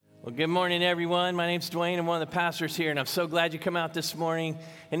Well, good morning, everyone. My name's Dwayne. I'm one of the pastors here, and I'm so glad you come out this morning.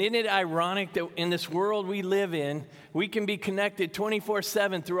 And isn't it ironic that in this world we live in, we can be connected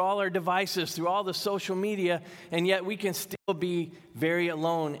 24/7 through all our devices, through all the social media, and yet we can still be very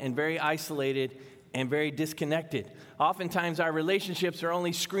alone and very isolated and very disconnected. Oftentimes, our relationships are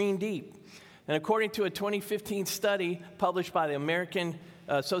only screen deep. And according to a 2015 study published by the American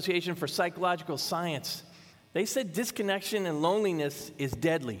Association for Psychological Science, they said disconnection and loneliness is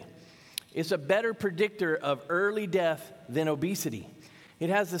deadly. It's a better predictor of early death than obesity. It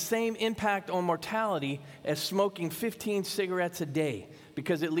has the same impact on mortality as smoking 15 cigarettes a day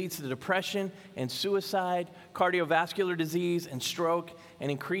because it leads to depression and suicide, cardiovascular disease and stroke,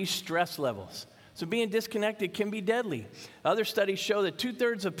 and increased stress levels. So being disconnected can be deadly. Other studies show that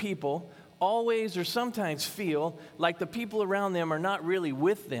 2/3 of people always or sometimes feel like the people around them are not really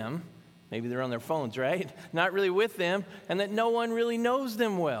with them. Maybe they're on their phones, right? Not really with them, and that no one really knows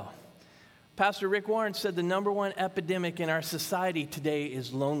them well. Pastor Rick Warren said the number one epidemic in our society today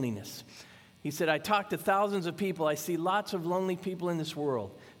is loneliness. He said, I talk to thousands of people. I see lots of lonely people in this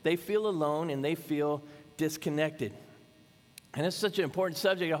world. They feel alone and they feel disconnected. And it's such an important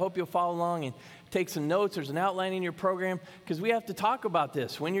subject. I hope you'll follow along and take some notes. There's an outline in your program because we have to talk about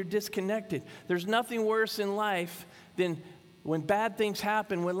this when you're disconnected. There's nothing worse in life than when bad things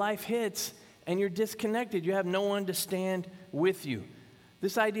happen, when life hits and you're disconnected. You have no one to stand with you.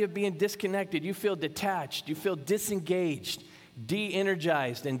 This idea of being disconnected, you feel detached, you feel disengaged,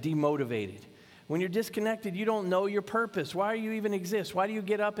 de-energized, and demotivated. When you're disconnected, you don't know your purpose. Why do you even exist? Why do you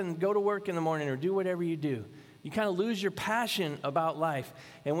get up and go to work in the morning or do whatever you do? You kind of lose your passion about life.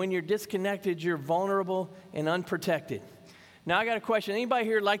 And when you're disconnected, you're vulnerable and unprotected. Now, I got a question. Anybody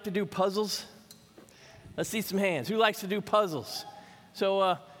here like to do puzzles? Let's see some hands. Who likes to do puzzles?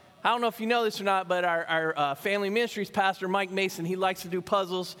 So, I don't know if you know this or not, but our family ministries pastor, Mike Mason, he likes to do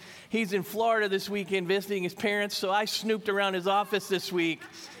puzzles. He's in Florida this weekend visiting his parents, so I snooped around his office this week,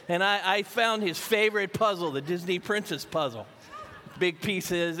 and I found his favorite puzzle, the Disney Princess puzzle. Big piece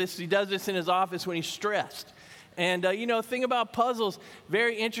is this. He does this in his office when he's stressed. And, thing about puzzles,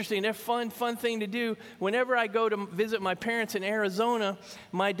 very interesting. They're fun thing to do. Whenever I go to visit my parents in Arizona,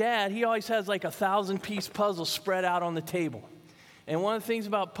 my dad, he always has like 1,000-piece puzzle spread out on the table. And one of the things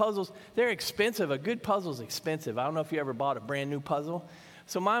about puzzles, they're expensive. A good puzzle is expensive. I don't know if you ever bought a brand new puzzle.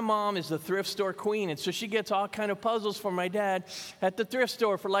 So my mom is the thrift store queen, and so she gets all kind of puzzles for my dad at the thrift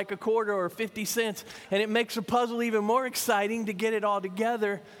store for like a quarter or 50 cents. And it makes the puzzle even more exciting to get it all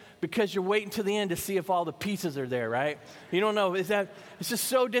together because you're waiting to the end to see if all the pieces are there, right? You don't know. It's just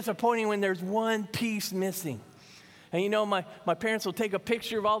so disappointing when there's one piece missing. And my parents will take a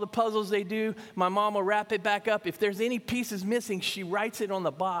picture of all the puzzles they do. My mom will wrap it back up. If there's any pieces missing, she writes it on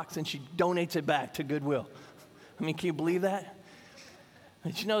the box and she donates it back to Goodwill. I mean, can you believe that?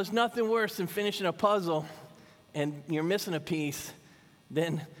 But there's nothing worse than finishing a puzzle and you're missing a piece.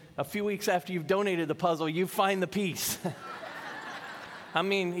 Then a few weeks after you've donated the puzzle, you find the piece. I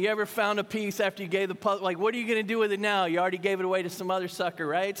mean, you ever found a piece after you gave the puzzle? Like, what are you going to do with it now? You already gave it away to some other sucker,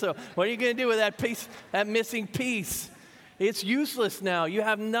 right? So what are you going to do with that piece, that missing piece? It's useless now. You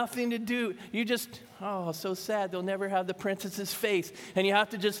have nothing to do. You just, so sad. They'll never have the princess's face. And you have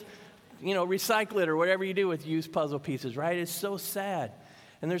to just, recycle it or whatever you do with used puzzle pieces, right? It's so sad.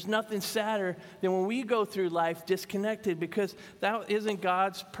 And there's nothing sadder than when we go through life disconnected because that isn't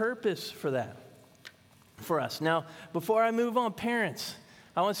God's purpose for that, for us. Now, before I move on, parents,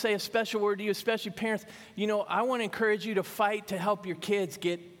 I want to say a special word to you, especially parents. I want to encourage you to fight to help your kids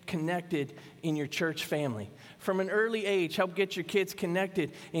get connected in your church family. From an early age, help get your kids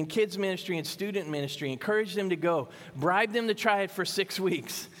connected in kids ministry and student ministry. Encourage them to go. Bribe them to try it for 6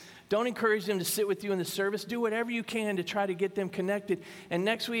 weeks. Don't encourage them to sit with you in the service. Do whatever you can to try to get them connected. And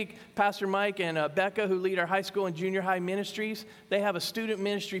next week, Pastor Mike and Becca, who lead our high school and junior high ministries, they have a student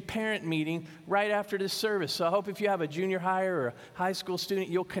ministry parent meeting right after this service. So I hope if you have a junior high or a high school student,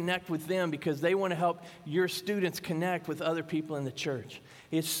 you'll connect with them because they want to help your students connect with other people in the church.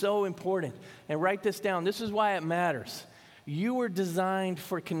 It's so important. And write this down. This is why it matters. You were designed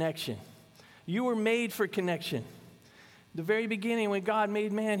for connection. You were made for connection. The very beginning, when God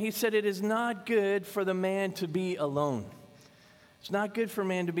made man, he said it is not good for the man to be alone. It's not good for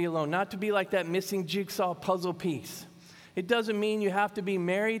man to be alone, not to be like that missing jigsaw puzzle piece. It doesn't mean you have to be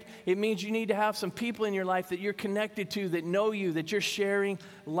married. It means you need to have some people in your life that you're connected to, that know you, that you're sharing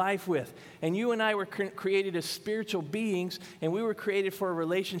life with. And you and I were created as spiritual beings, and we were created for a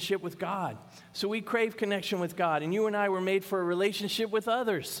relationship with God. So we crave connection with God, and you and I were made for a relationship with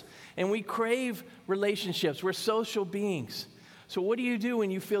others. And we crave relationships. We're social beings. So what do you do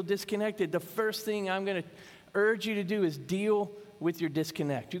when you feel disconnected? The first thing I'm going to urge you to do is deal with your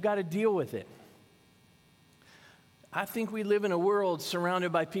disconnect. You got to deal with it. I think we live in a world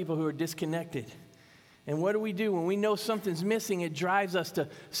surrounded by people who are disconnected. And what do? When we know something's missing, it drives us to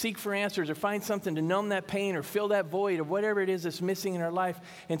seek for answers or find something to numb that pain or fill that void of whatever it is that's missing in our life.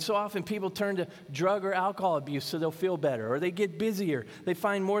 And so often people turn to drug or alcohol abuse so they'll feel better, or they get busier. They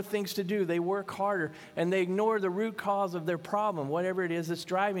find more things to do. They work harder, and they ignore the root cause of their problem, whatever it is that's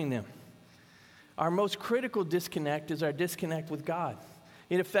driving them. Our most critical disconnect is our disconnect with God.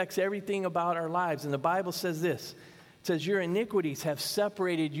 It affects everything about our lives. And the Bible says this. It says, your iniquities have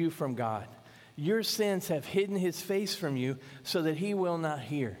separated you from God. Your sins have hidden his face from you so that he will not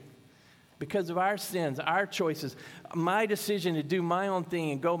hear. Because of our sins, our choices, my decision to do my own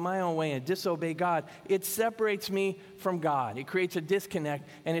thing and go my own way and disobey God, it separates me from God. It creates a disconnect,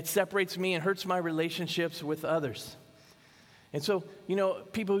 and it separates me and hurts my relationships with others. And so,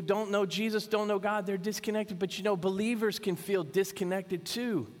 people who don't know Jesus, don't know God, they're disconnected. But believers can feel disconnected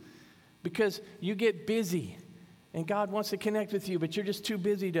too, because you get busy. And God wants to connect with you, but you're just too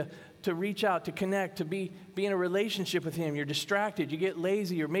busy to reach out, to connect, to be in a relationship with him. You're distracted, you get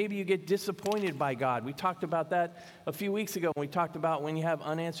lazy, or maybe you get disappointed by God. We talked about that a few weeks ago when we talked about when you have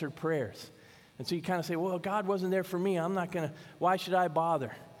unanswered prayers. And so you kind of say, well, God wasn't there for me. Why should I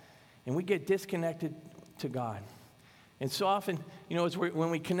bother? And we get disconnected to God. And so often, when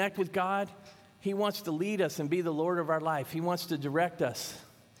we connect with God, he wants to lead us and be the Lord of our life. He wants to direct us.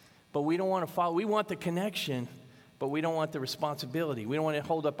 But we don't want to follow. We want the connection, but we don't want the responsibility. We don't want to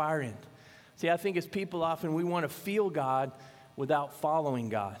hold up our end. See, I think as people often, we want to feel God without following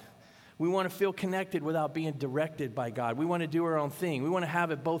God. We want to feel connected without being directed by God. We want to do our own thing. We want to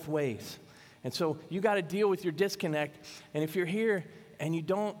have it both ways. And so you got to deal with your disconnect. And if you're here and you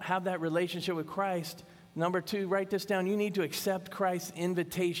don't have that relationship with Christ, number 2, write this down. You need to accept Christ's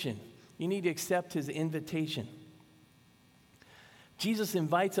invitation. You need to accept his invitation. Jesus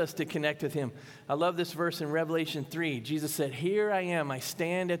invites us to connect with him. I love this verse in Revelation 3. Jesus said, here I am, I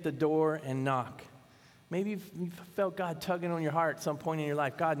stand at the door and knock. Maybe you've felt God tugging on your heart at some point in your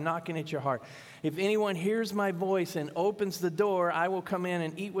life, God knocking at your heart. If anyone hears my voice and opens the door, I will come in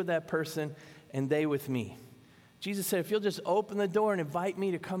and eat with that person and they with me. Jesus said, if you'll just open the door and invite me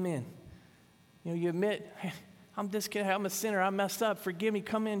to come in. You admit, hey, I'm disconnected, I'm a sinner, I messed up, forgive me,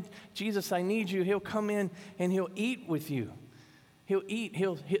 come in. Jesus, I need you. He'll come in and he'll eat with you. He'll eat.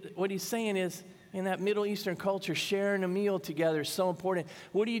 What he's saying is, in that Middle Eastern culture, sharing a meal together is so important.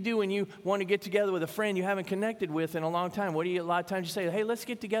 What do you do when you want to get together with a friend you haven't connected with in a long time? A lot of times you say, hey, let's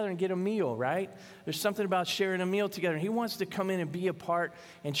get together and get a meal, right? There's something about sharing a meal together. He wants to come in and be a part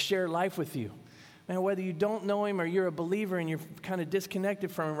and share life with you. Man, whether you don't know him or you're a believer and you're kind of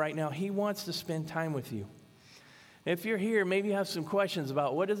disconnected from him right now, he wants to spend time with you. If you're here, maybe you have some questions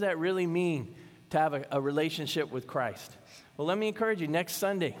about what does that really mean to have a relationship with Christ. Well, let me encourage you, next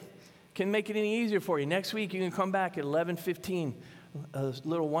Sunday, can make it any easier for you. Next week, you can come back at 11:15, a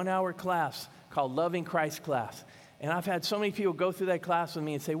little 1-hour class called Loving Christ class. And I've had so many people go through that class with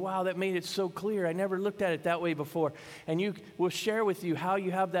me and say, wow, that made it so clear. I never looked at it that way before. And we'll share with you how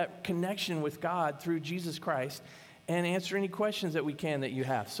you have that connection with God through Jesus Christ and answer any questions that we can that you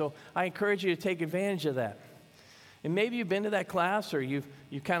have. So I encourage you to take advantage of that. And maybe you've been to that class or you've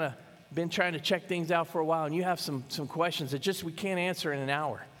kind of been trying to check things out for a while and you have some questions that we can't answer in an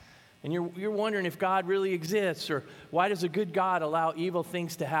hour. And you're wondering if God really exists or why does a good God allow evil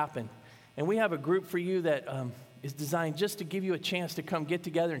things to happen? And we have a group for you that is designed just to give you a chance to come get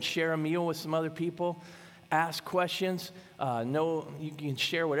together and share a meal with some other people, ask questions. You can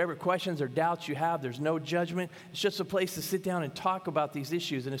share whatever questions or doubts you have. There's no judgment. It's just a place to sit down and talk about these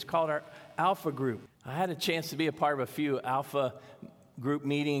issues, and it's called our Alpha Group. I had a chance to be a part of a few Alpha group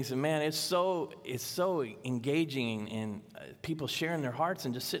meetings, and man, it's so engaging, and people sharing their hearts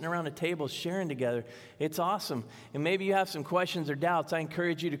and just sitting around a table sharing together. It's awesome. And maybe you have some questions or doubts. I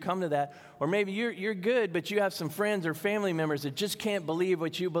encourage you to come to that. Or maybe you're good, but you have some friends or family members that just can't believe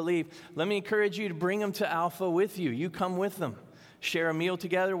what you believe. Let me encourage you to bring them to Alpha with you. You come with them. Share a meal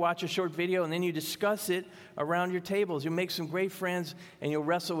together, watch a short video, and then you discuss it around your tables. You'll make some great friends, and you'll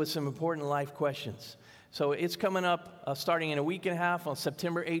wrestle with some important life questions. So it's coming up starting in a week and a half on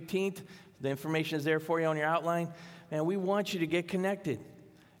September 18th. The information is there for you on your outline. Man, we want you to get connected.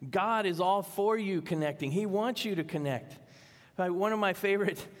 God is all for you connecting. He wants you to connect. One of my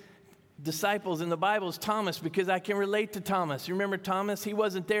favorite disciples in the Bible is Thomas, because I can relate to Thomas. You remember Thomas? He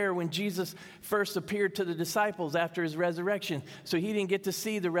wasn't there when Jesus first appeared to the disciples after his resurrection, so he didn't get to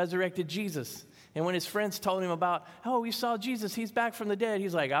see the resurrected Jesus. And when his friends told him about, we saw Jesus, he's back from the dead,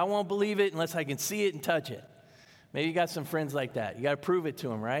 he's like, I won't believe it unless I can see it and touch it. Maybe you got some friends like that. You got to prove it to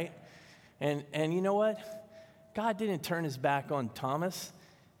them, right? And you know what? God didn't turn his back on Thomas.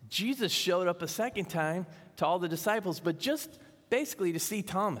 Jesus showed up a second time to all the disciples, but just basically to see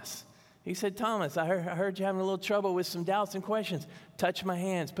Thomas. He said, Thomas, I heard you having a little trouble with some doubts and questions. Touch my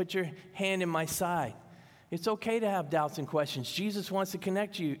hands. Put your hand in my side. It's okay to have doubts and questions. Jesus wants to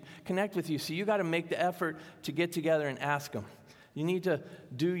connect with you, so you got to make the effort to get together and ask him. You need to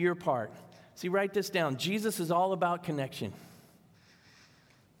do your part. See, write this down. Jesus is all about connection.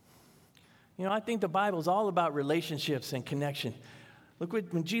 You know, I think the Bible is all about relationships and connection. Look,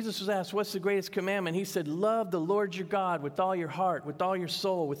 when Jesus was asked, what's the greatest commandment? He said, love the Lord your God with all your heart, with all your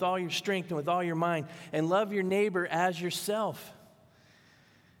soul, with all your strength, and with all your mind, and love your neighbor as yourself.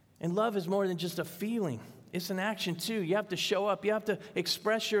 And love is more than just a feeling. It's an action too. You have to show up. You have to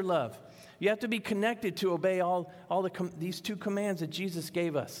express your love. You have to be connected to obey these two commands that Jesus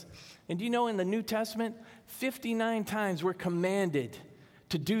gave us. And do you know in the New Testament, 59 times we're commanded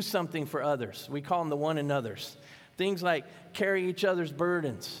to do something for others. We call them the one another's. Things like carry each other's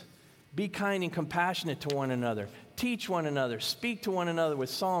burdens, be kind and compassionate to one another, teach one another, speak to one another with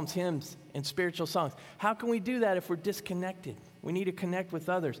psalms, hymns, and spiritual songs. How can we do that if we're disconnected? We need to connect with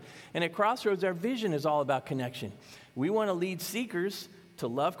others. And at Crossroads, our vision is all about connection. We want to lead seekers to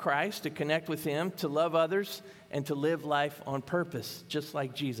love Christ, to connect with him, to love others, and to live life on purpose, just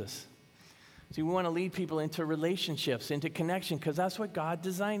like Jesus. See, we want to lead people into relationships, into connection, because that's what God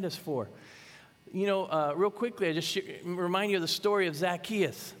designed us for. You know, real quickly, I just remind you of the story of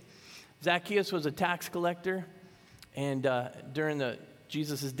Zacchaeus. Zacchaeus was a tax collector and during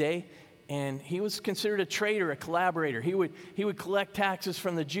Jesus' day, and he was considered a traitor, a collaborator. He would collect taxes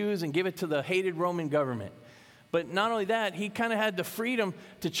from the Jews and give it to the hated Roman government. But not only that, he kind of had the freedom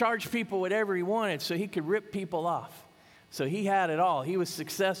to charge people whatever he wanted, so he could rip people off. So he had it all. He was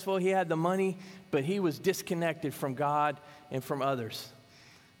successful, he had the money, but he was disconnected from God and from others.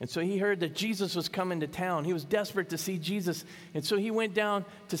 And so he heard that Jesus was coming to town. He was desperate to see Jesus. And so he went down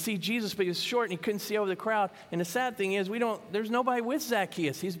to see Jesus, but he was short and he couldn't see over the crowd. And the sad thing is, there's nobody with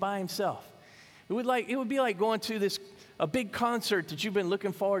Zacchaeus. He's by himself. It would be like going to a big concert that you've been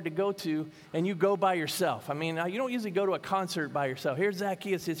looking forward to go to, and you go by yourself. I mean, you don't usually go to a concert by yourself. Here's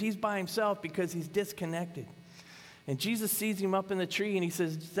Zacchaeus. He's by himself because he's disconnected. And Jesus sees him up in the tree and he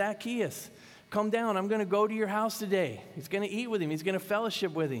says, Zacchaeus, come down. I'm going to go to your house today. He's going to eat with him. He's going to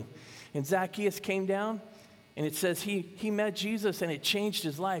fellowship with him. And Zacchaeus came down, and it says he met Jesus, and it changed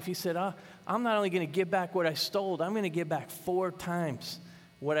his life. He said, I'm not only going to give back what I stole, I'm going to give back 4 times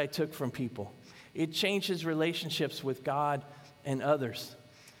what I took from people. It changed his relationships with God and others.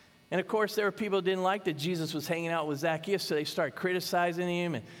 And of course, there were people who didn't like that Jesus was hanging out with Zacchaeus, so they start criticizing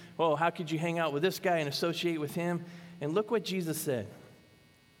him. And, how could you hang out with this guy and associate with him? And look what Jesus said.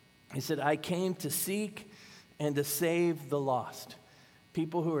 He said, I came to seek and to save the lost.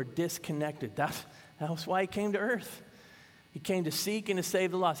 People who are disconnected. That was why he came to earth. He came to seek and to save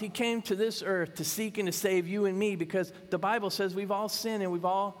the lost. He came to this earth to seek and to save you and me, because the Bible says we've all sinned and we've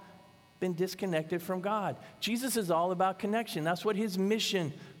all been disconnected from God. Jesus is all about connection. That's what his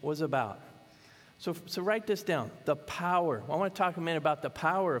mission was about. So write this down. The power. I want to talk a minute about the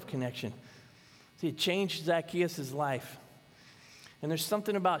power of connection. See, it changed Zacchaeus' life. And there's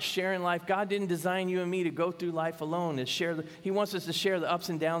something about sharing life. God didn't design you and me to go through life alone. He wants us to share the ups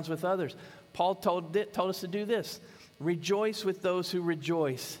and downs with others. Paul told us to do this. Rejoice with those who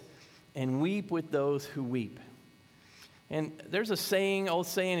rejoice, and weep with those who weep. And there's old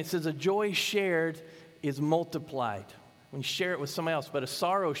saying, it says, a joy shared is multiplied when you share it with somebody else, but a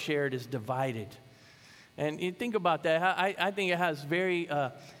sorrow shared is divided. And you think about that. I think it has very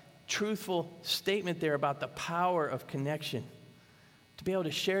truthful statement there about the power of connection. To be able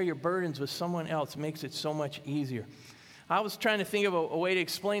to share your burdens with someone else makes it so much easier. I was trying to think of a way to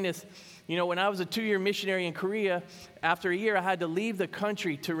explain this. You know, when I was a 2-year missionary in Korea, after a year, I had to leave the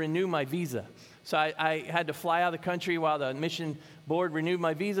country to renew my visa. So I had to fly out of the country while the mission board renewed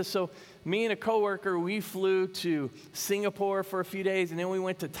my visa. So me and a coworker, we flew to Singapore for a few days, and then we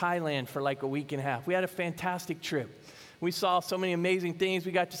went to Thailand for like a week and a half. We had a fantastic trip. We saw so many amazing things.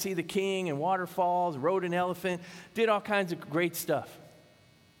 We got to see the king and waterfalls, rode an elephant, did all kinds of great stuff.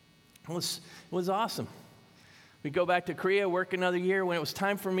 It was awesome. We go back to Korea, work another year. When it was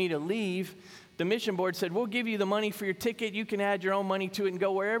time for me to leave, the mission board said, we'll give you the money for your ticket. You can add your own money to it and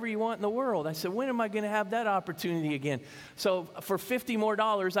go wherever you want in the world. I said, when am I going to have that opportunity again? So for $50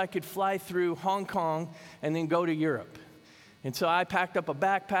 more, I could fly through Hong Kong and then go to Europe. And so I packed up a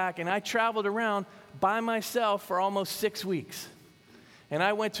backpack and I traveled around by myself for almost 6 weeks. And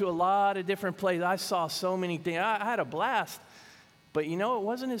I went to a lot of different places. I saw so many things. I had a blast. But you know, it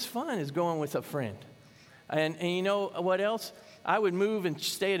wasn't as fun as going with a friend. And you know what else? I would move and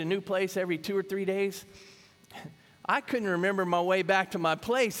stay at a new place every 2 or 3 days. I couldn't remember my way back to my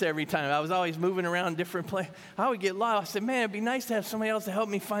place every time. I was always moving around different places. I would get lost. I said, man, it'd be nice to have somebody else to help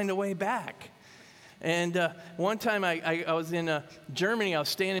me find a way back. And one time I was in Germany. I was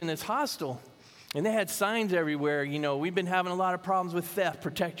staying in this hostel, and they had signs everywhere. You know, we've been having a lot of problems with theft.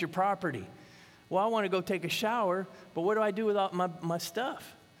 Protect your property. Well, I want to go take a shower, but what do I do with all my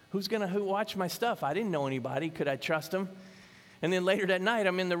stuff? Who's going to watch my stuff? I didn't know anybody. Could I trust them? And then later that night,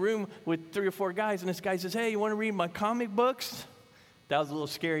 I'm in the room with 3 or 4 guys, and this guy says, hey, you want to read my comic books? That was a little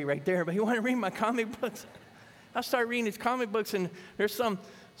scary right there, but you want to read my comic books? I started reading his comic books, and there's some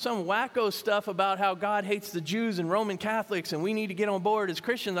wacko stuff about how God hates the Jews and Roman Catholics, and we need to get on board as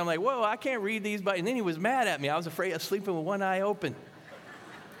Christians. I'm like, whoa, I can't read these. And then he was mad at me. I was afraid of sleeping with one eye open.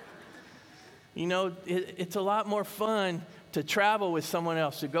 You know, it's a lot more fun to travel with someone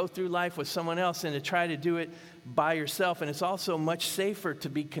else, to go through life with someone else, and to try to do it by yourself. And it's also much safer to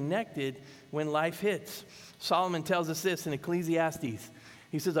be connected when life hits. Solomon tells us this in Ecclesiastes.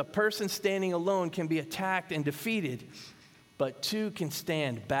 He says, a person standing alone can be attacked and defeated, but 2 can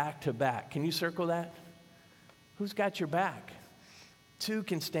stand back to back. Can you circle that? Who's got your back? 2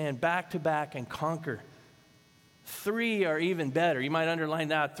 can stand back to back and conquer. 3 are even better. You might underline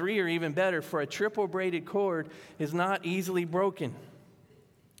that. 3 are even better, for a triple braided cord is not easily broken.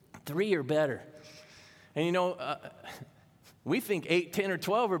 3 are better. And you know, we think 8, 10, or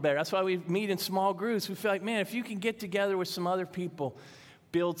 12 are better. That's why we meet in small groups. We feel like, man, if you can get together with some other people,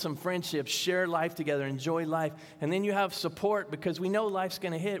 build some friendships, share life together, enjoy life, and then you have support because we know life's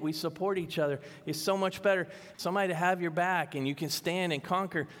going to hit. We support each other. It's so much better. Somebody to have your back and you can stand and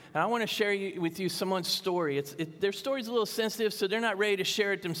conquer. And I want to share with you someone's story. Their story's a little sensitive, so they're not ready to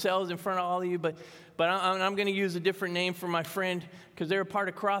share it themselves in front of all of you, but I'm going to use a different name for my friend because they're a part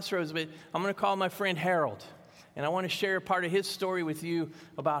of Crossroads, but I'm going to call my friend Harold. And I want to share a part of his story with you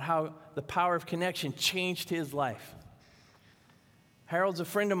about how the power of connection changed his life. Harold's a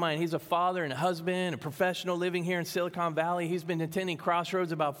friend of mine. He's a father and a husband, a professional living here in Silicon Valley. He's been attending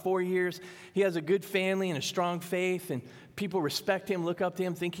Crossroads about 4 years. He has a good family and a strong faith, and people respect him, look up to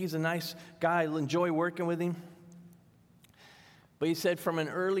him, think he's a nice guy, enjoy working with him. But he said from an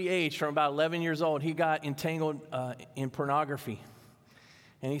early age, from about 11 years old, he got entangled in pornography.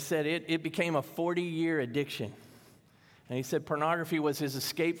 And he said it became a 40-year addiction. And he said pornography was his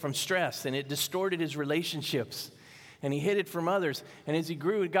escape from stress, and it distorted his relationships. And he hid it from others. And as he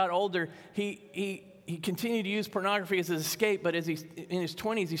grew and got older, he continued to use pornography as his escape. But as in his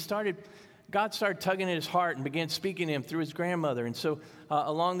 20s, God started tugging at his heart and began speaking to him through his grandmother. And so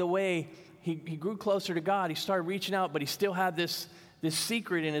along the way, he grew closer to God. He started reaching out, but he still had this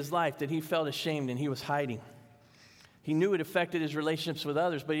secret in his life that he felt ashamed and he was hiding. He knew it affected his relationships with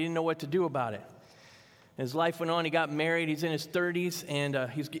others, but he didn't know what to do about it. As life went on, he got married. He's in his 30s, and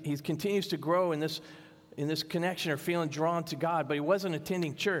he continues to grow in this connection or feeling drawn to God, but he wasn't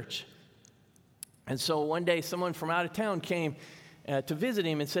attending church. And so one day, someone from out of town came to visit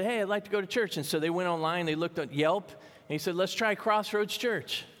him and said, hey, I'd like to go to church. And so they went online, they looked at Yelp, and he said, let's try Crossroads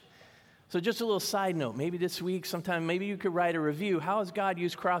Church. So just a little side note, maybe this week, sometime, maybe you could write a review. How has God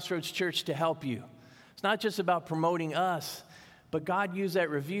used Crossroads Church to help you? It's not just about promoting us, but God used that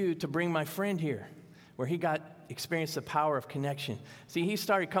review to bring my friend here, where he experienced the power of connection. See, he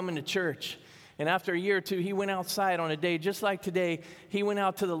started coming to church. And after a year or two, he went outside on a day just like today. He went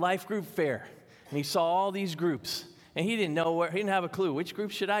out to the Life Group Fair, and he saw all these groups. And he didn't know he didn't have a clue. Which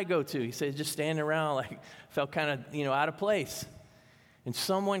group should I go to? He said, just standing around, like, felt kind of, out of place. And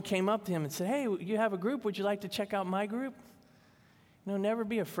someone came up to him and said, hey, you have a group? Would you like to check out my group? Never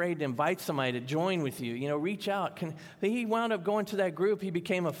be afraid to invite somebody to join with you. Reach out. He wound up going to that group. He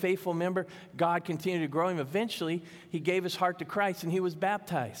became a faithful member. God continued to grow him. Eventually, he gave his heart to Christ, and he was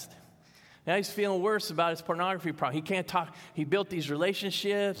baptized. Now he's feeling worse about his pornography problem. He can't talk. He built these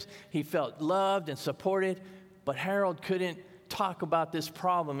relationships. He felt loved and supported, but Harold couldn't talk about this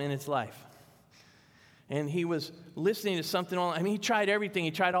problem in his life. And he was listening to something he tried everything.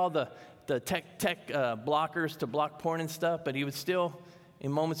 He tried all the tech blockers to block porn and stuff, but he would still,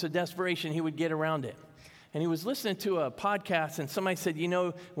 in moments of desperation, he would get around it. And he was listening to a podcast, and somebody said,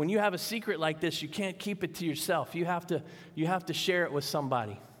 when you have a secret like this, you can't keep it to yourself. You have to share it with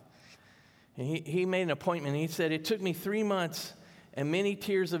somebody. And he made an appointment, and he said, it took me 3 months and many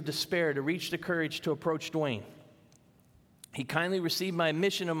tears of despair to reach the courage to approach Dwayne. He kindly received my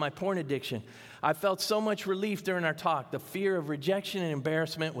admission of my porn addiction. I felt so much relief during our talk. The fear of rejection and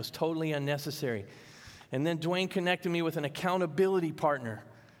embarrassment was totally unnecessary. And then Dwayne connected me with an accountability partner,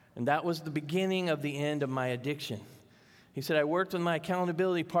 and that was the beginning of the end of my addiction. He said, I worked with my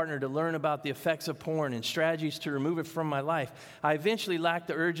accountability partner to learn about the effects of porn and strategies to remove it from my life. I eventually lacked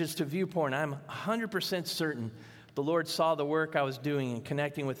the urges to view porn. I'm 100% certain the Lord saw the work I was doing in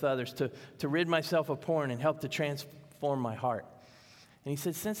connecting with others to rid myself of porn and help to transform my heart. And he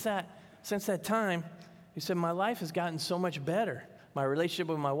said, since that time, he said, my life has gotten so much better. My relationship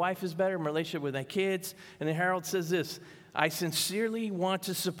with my wife is better, my relationship with my kids. And then Harold says this, I sincerely want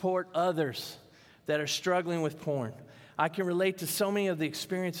to support others that are struggling with porn. I can relate to so many of the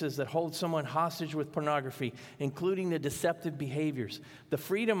experiences that hold someone hostage with pornography, including the deceptive behaviors. The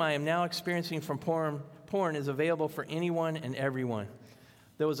freedom I am now experiencing from porn is available for anyone and everyone.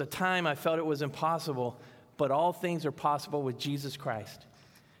 There was a time I felt it was impossible, but all things are possible with Jesus Christ.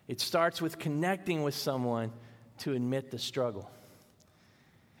 It starts with connecting with someone to admit the struggle.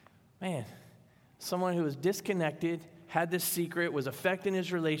 Man, someone who was disconnected, had this secret, was affecting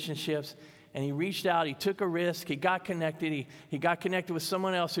his relationships, and he reached out, he took a risk, he got connected, he got connected with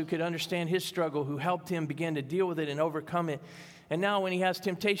someone else who could understand his struggle, who helped him begin to deal with it and overcome it. And now when he has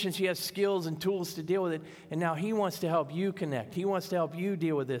temptations, he has skills and tools to deal with it, and now he wants to help you connect. He wants to help you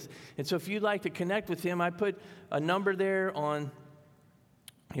deal with this. And so if you'd like to connect with him, I put a number there on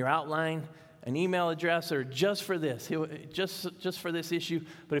your outline, an email address, or just for this, just for this issue.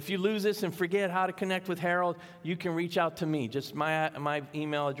 But if you lose this and forget how to connect with Harold, you can reach out to me. Just my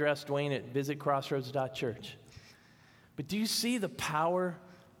email address, Dwayne@visitcrossroads.church. But do you see the power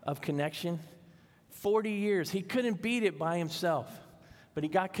of connection? 40 years, he couldn't beat it by himself, but he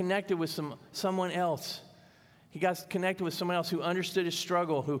got connected with someone else. He got connected with someone else who understood his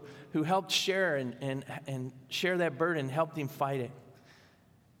struggle, who helped share and share that burden, helped him fight it.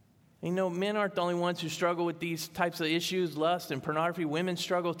 You know, men aren't the only ones who struggle with these types of issues, lust and pornography. Women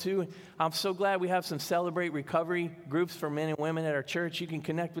struggle too. I'm so glad we have some Celebrate Recovery groups for men and women at our church. You can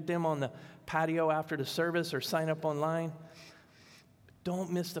connect with them on the patio after the service or sign up online.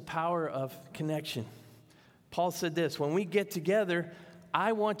 Don't miss the power of connection. Paul said this, when we get together,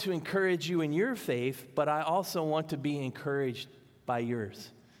 I want to encourage you in your faith, but I also want to be encouraged by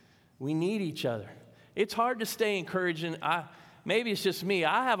yours. We need each other. It's hard to stay encouraged, and maybe it's just me.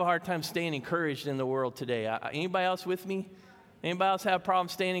 I have a hard time staying encouraged in the world today. Anybody else with me? Anybody else have a problem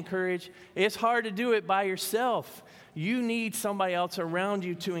staying encouraged? It's hard to do it by yourself. You need somebody else around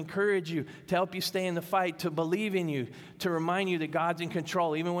you to encourage you, to help you stay in the fight, to believe in you, to remind you that God's in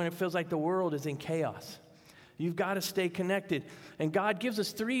control, even when it feels like the world is in chaos. You've got to stay connected. And God gives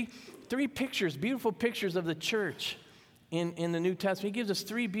us three pictures, beautiful pictures of the church in the New Testament. He gives us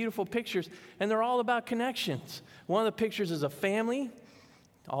three beautiful pictures, and they're all about connections. One of the pictures is a family,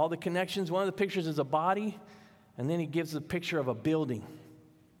 all the connections. One of the pictures is a body, and then he gives the picture of a building.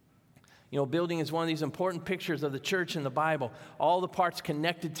 You know, building is one of these important pictures of the church in the Bible. All the parts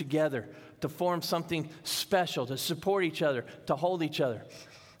connected together to form something special, to support each other, to hold each other.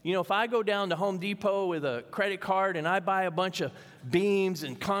 You know, if I go down to Home Depot with a credit card and I buy a bunch of beams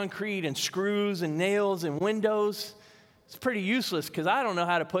and concrete and screws and nails and windows, it's pretty useless because I don't know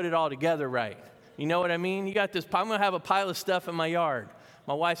how to put it all together right. You know what I mean? You got this, I'm going to have a pile of stuff in my yard.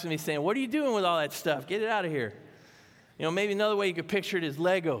 My wife's going to be saying, what are you doing with all that stuff? Get it out of here. You know, maybe another way you could picture it is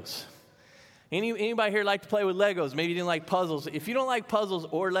Legos. Anybody here like to play with Legos? Maybe you didn't like puzzles. If you don't like puzzles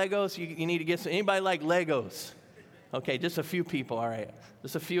or Legos, you need to get some. Anybody like Legos? Okay, just a few people, all right.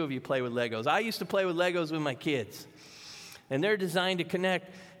 Just a few of you play with Legos. I used to play with Legos with my kids. And they're designed to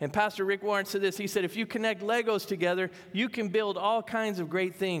connect. And Pastor Rick Warren said this. He said, if you connect Legos together, you can build all kinds of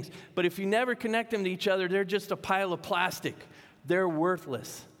great things. But if you never connect them to each other, they're just a pile of plastic. They're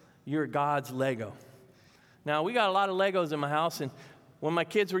worthless. You're God's Lego. Now, we got a lot of Legos in my house, and when my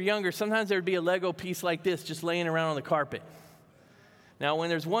kids were younger, sometimes there'd be a Lego piece like this just laying around on the carpet. Now, when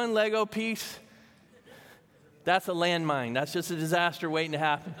there's one Lego piece, that's a landmine. That's just a disaster waiting to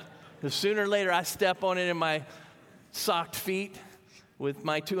happen. Because sooner or later, I step on it in my socked feet with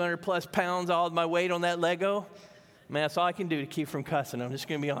my 200-plus pounds, all of my weight on that Lego. Man, that's all I can do to keep from cussing. I'm just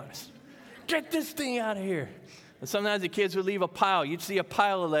going to be honest. Get this thing out of here. And sometimes the kids would leave a pile. You'd see a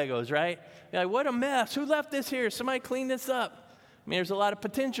pile of Legos, right? You're like, what a mess. Who left this here? Somebody clean this up. I mean, there's a lot of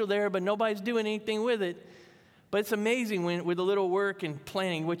potential there, but nobody's doing anything with it. But it's amazing with a little work and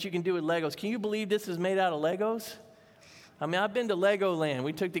planning what you can do with Legos. Can you believe this is made out of Legos? I mean, I've been to Legoland.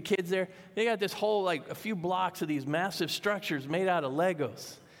 We took the kids there. They got this whole, like, a few blocks of these massive structures made out of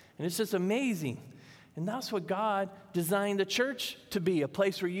Legos. And it's just amazing. And that's what God designed the church to be, a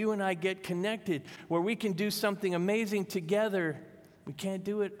place where you and I get connected, where we can do something amazing together. We can't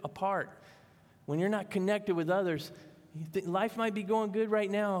do it apart. When you're not connected with others, life might be going good right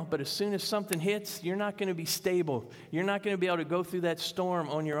now, but as soon as something hits, you're not going to be stable. You're not going to be able to go through that storm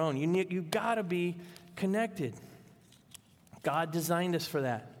on your own. You've got to be connected. God designed us for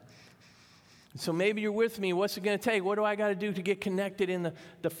that. So maybe you're with me. What's it going to take? What do I got to do to get connected in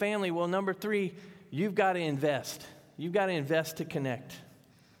the family? Well, number 3, you've got to invest. You've got to invest to connect.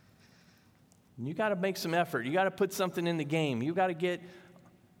 You got to make some effort. You got to put something in the game. You got to get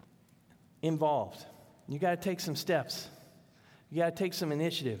involved. You got to take some steps. You got to take some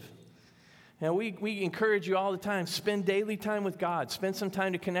initiative. Now, we encourage you all the time, spend daily time with God. Spend some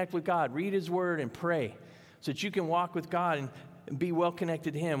time to connect with God. Read His Word and pray so that you can walk with God and be well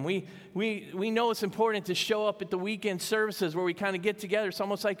connected to Him. We know it's important to show up at the weekend services where we kind of get together. It's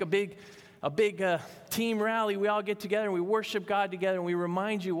almost like a big team rally. We all get together and we worship God together and we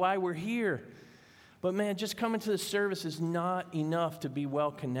remind you why we're here. But man, just coming to the service is not enough to be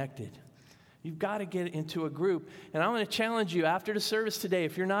well connected. You've got to get into a group. And I'm going to challenge you after the service today,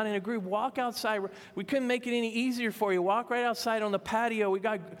 if you're not in a group, walk outside. We couldn't make it any easier for you. Walk right outside on the patio. We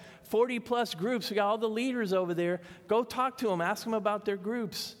got 40-plus groups. We got all the leaders over there. Go talk to them. Ask them about their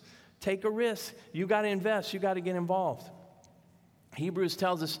groups. Take a risk. You got to invest. You got to get involved. Hebrews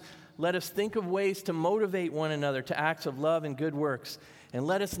tells us, let us think of ways to motivate one another to acts of love and good works. And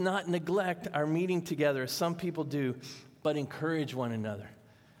let us not neglect our meeting together, as some people do, but encourage one another.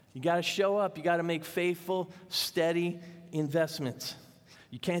 You got to show up. You got to make faithful, steady investments.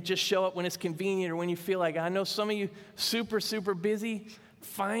 You can't just show up when it's convenient or when you feel like it. I know some of you super, super busy.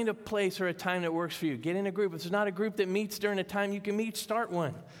 Find a place or a time that works for you. Get in a group. If there's not a group that meets during the time you can meet, start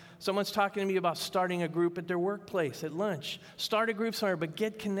one. Someone's talking to me about starting a group at their workplace, at lunch. Start a group somewhere, but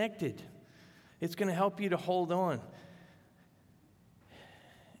get connected. It's going to help you to hold on.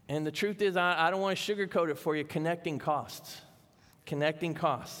 And the truth is, I don't want to sugarcoat it for you. Connecting costs. Connecting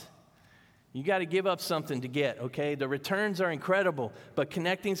costs. You got to give up something to get, okay? The returns are incredible, but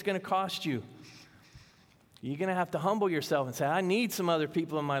connecting is going to cost you. You're going to have to humble yourself and say, I need some other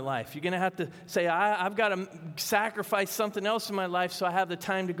people in my life. You're going to have to say, I've got to sacrifice something else in my life so I have the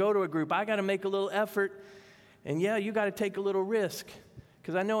time to go to a group. I got to make a little effort. And yeah, you got to take a little risk.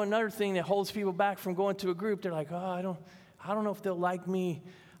 Because I know another thing that holds people back from going to a group, they're like, I don't know if they'll like me.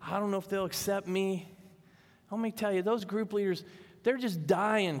 I don't know if they'll accept me. Let me tell you, those group leaders, they're just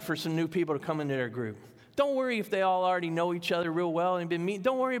dying for some new people to come into their group. Don't worry if they all already know each other real well and been meeting.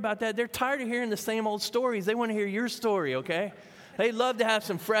 Don't worry about that. They're tired of hearing the same old stories. They want to hear your story, okay? They love to have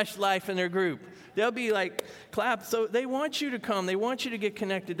some fresh life in their group. They'll be like, clap. So they want you to come. They want you to get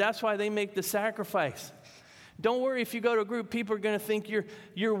connected. That's why they make the sacrifice. Don't worry if you go to a group, people are going to think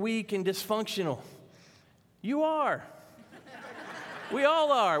you're weak and dysfunctional. You are. We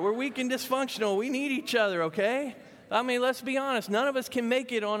all are. We're weak and dysfunctional. We need each other, okay? I mean, let's be honest. None of us can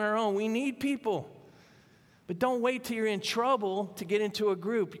make it on our own. We need people. But don't wait till you're in trouble to get into a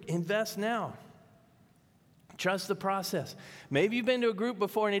group. Invest now. Trust the process. Maybe you've been to a group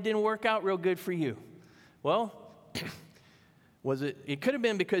before and it didn't work out real good for you. Well, it could have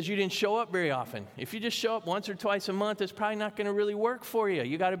been because you didn't show up very often. If you just show up once or twice a month, it's probably not going to really work for you.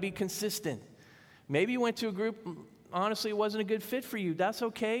 You got to be consistent. Maybe you went to a group, honestly, it wasn't a good fit for you. That's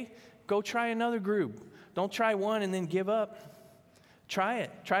okay. Go try another group. Don't try one and then give up. Try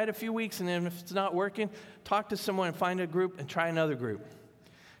it. Try it a few weeks, and then if it's not working, talk to someone and find a group and try another group.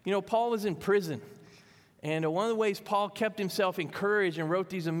 You know, Paul was in prison, and one of the ways Paul kept himself encouraged and wrote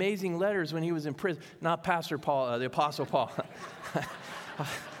these amazing letters when he was in prison, not Pastor Paul, the Apostle Paul. I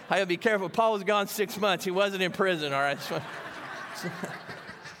got to be careful. Paul was gone 6 months. He wasn't in prison, all right?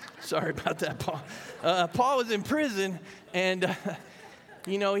 Sorry about that, Paul. Paul was in prison, and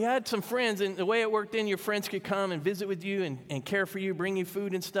you know, he had some friends, and the way it worked your friends could come and visit with you and care for you, bring you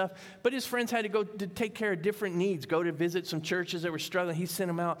food and stuff. But his friends had to go to take care of different needs, go to visit some churches that were struggling. He sent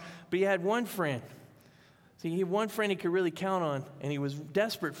them out. But he had one friend. See, he had one friend he could really count on, and he was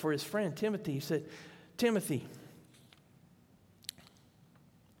desperate for his friend, Timothy. He said, Timothy,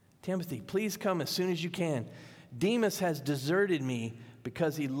 please come as soon as you can. Demas has deserted me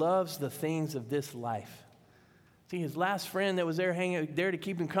because he loves the things of this life. See, his last friend that was there hanging there to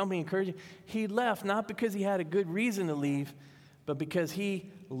keep him company, encouraging, he left not because he had a good reason to leave, but because he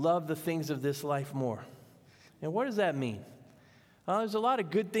loved the things of this life more. And what does that mean? There's a lot of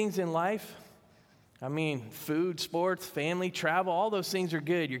good things in life. I mean, food, sports, family, travel, all those things are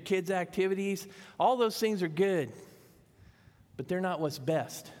good. Your kids' activities, all those things are good. But they're not what's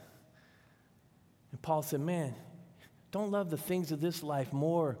best. And Paul said, man, don't love the things of this life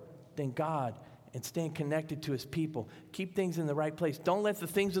more than God and staying connected to his people. Keep things in the right place. Don't let the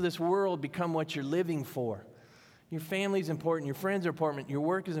things of this world become what you're living for. Your family's important, your friends are important, your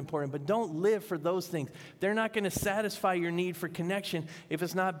work is important, but don't live for those things. They're not going to satisfy your need for connection if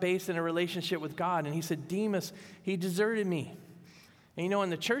it's not based in a relationship with God. And he said, Demas, he deserted me. And you know, in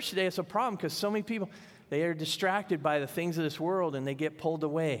the church today, it's a problem because so many people, they are distracted by the things of this world and they get pulled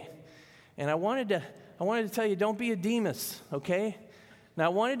away. And I wanted to tell you, don't be a Demas, okay? Now, I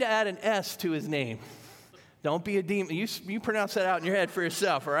wanted to add an S to his name. Don't be a Demas. You pronounce that out in your head for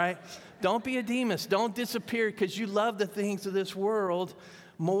yourself, all right? Don't be a Demas. Don't disappear because you love the things of this world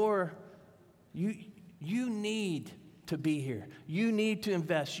more. You need to be here. You need to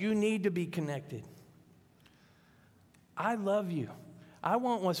invest. You need to be connected. I love you. I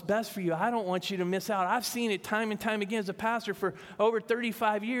want what's best for you. I don't want you to miss out. I've seen it time and time again as a pastor for over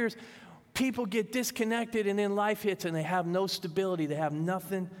 35 years. People get disconnected and then life hits and they have no stability. They have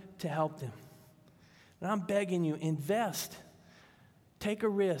nothing to help them. And I'm begging you, invest. Take a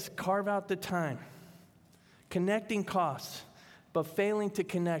risk. Carve out the time. Connecting costs, but failing to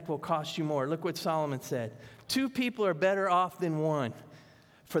connect will cost you more. Look what Solomon said. 2 people are better off than one,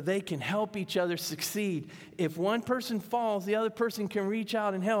 for they can help each other succeed. If one person falls, the other person can reach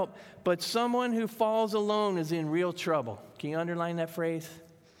out and help, but someone who falls alone is in real trouble. Can you underline that phrase?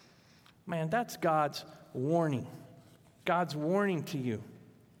 Man, that's God's warning. God's warning to you.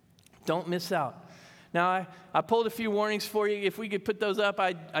 Don't miss out. Now, I pulled a few warnings for you. If we could put those up,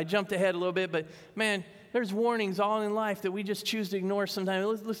 I jumped ahead a little bit, but man, there's warnings all in life that we just choose to ignore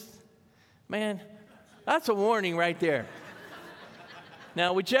sometimes. Man, that's a warning right there.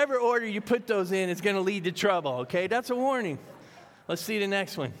 Now, whichever order you put those in is going to lead to trouble, okay? That's a warning. Let's see the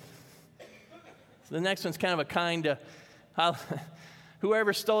next one. So the next one's kind of a kind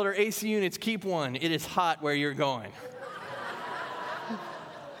whoever stole their AC units, keep one. It is hot where you're going.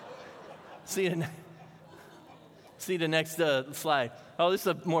 See the next slide. Oh, this is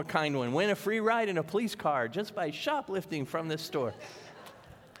a more kind one. Win a free ride in a police car just by shoplifting from this store.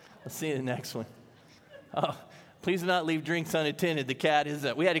 Let's see the next one. Oh, please do not leave drinks unattended. The cat is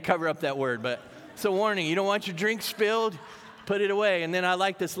we had to cover up that word, but it's a warning. You don't want your drink spilled, put it away. And then I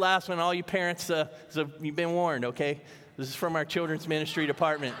like this last one. All you parents, you've been warned, okay? This is from our children's ministry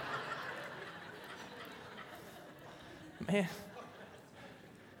department. Man,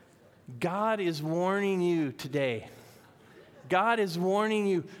 God is warning you today. God is warning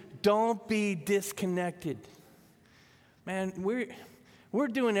you, don't be disconnected. Man, we're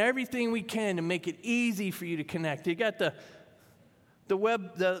doing everything we can to make it easy for you to connect. You got the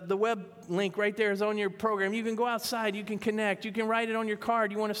web link right there is on your program. You can go outside, you can connect, you can write it on your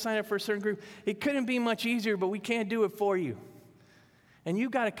card. You want to sign up for a certain group. It couldn't be much easier, but we can't do it for you. And you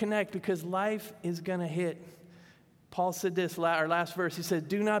got to connect because life is going to hit. Paul said this, our last verse. He said,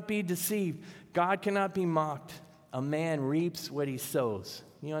 do not be deceived. God cannot be mocked. A man reaps what he sows.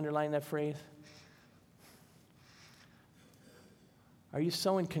 You underline that phrase? Are you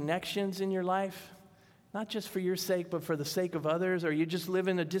sowing connections in your life? Not just for your sake, but for the sake of others? Or are you just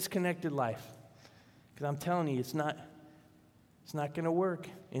living a disconnected life? Because I'm telling you, it's not going to work.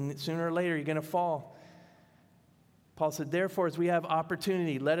 And sooner or later, you're going to fall. Paul said, therefore, as we have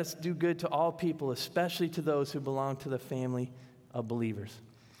opportunity, let us do good to all people, especially to those who belong to the family of believers.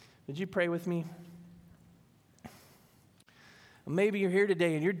 Would you pray with me? Maybe you're here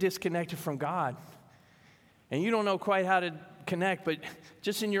today and you're disconnected from God. And you don't know quite how to connect, but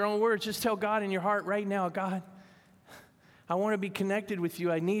just in your own words, just tell God in your heart right now, God, I want to be connected with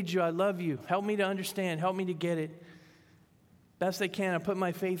you. I need you. I love you. Help me to understand. Help me to get it. Best I can, I put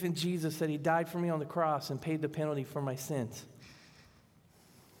my faith in Jesus, that he died for me on the cross and paid the penalty for my sins.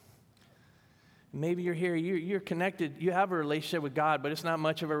 Maybe you're here, you're connected, you have a relationship with God, but it's not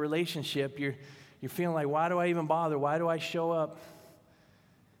much of a relationship. You're feeling like, why do I even bother? Why do I show up?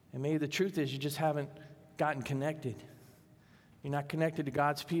 And maybe the truth is you just haven't gotten connected. You're not connected to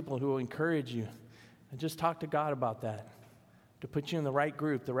God's people who will encourage you. And just talk to God about that, to put you in the right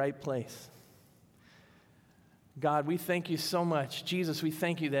group, the right place. God, we thank you so much. Jesus, we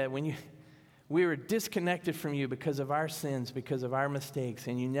thank you that when we were disconnected from you because of our sins, because of our mistakes,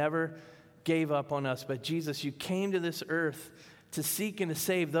 and you never gave up on us. But Jesus, you came to this earth to seek and to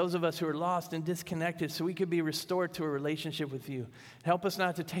save those of us who are lost and disconnected so we could be restored to a relationship with you. Help us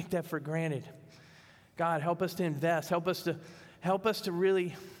not to take that for granted. God, help us to invest. Help us to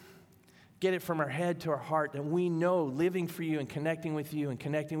really get it from our head to our heart that we know living for you and connecting with you and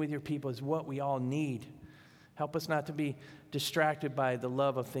connecting with your people is what we all need. Help us not to be distracted by the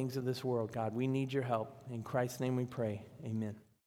love of things of this world, God. We need your help. In Christ's name we pray. Amen.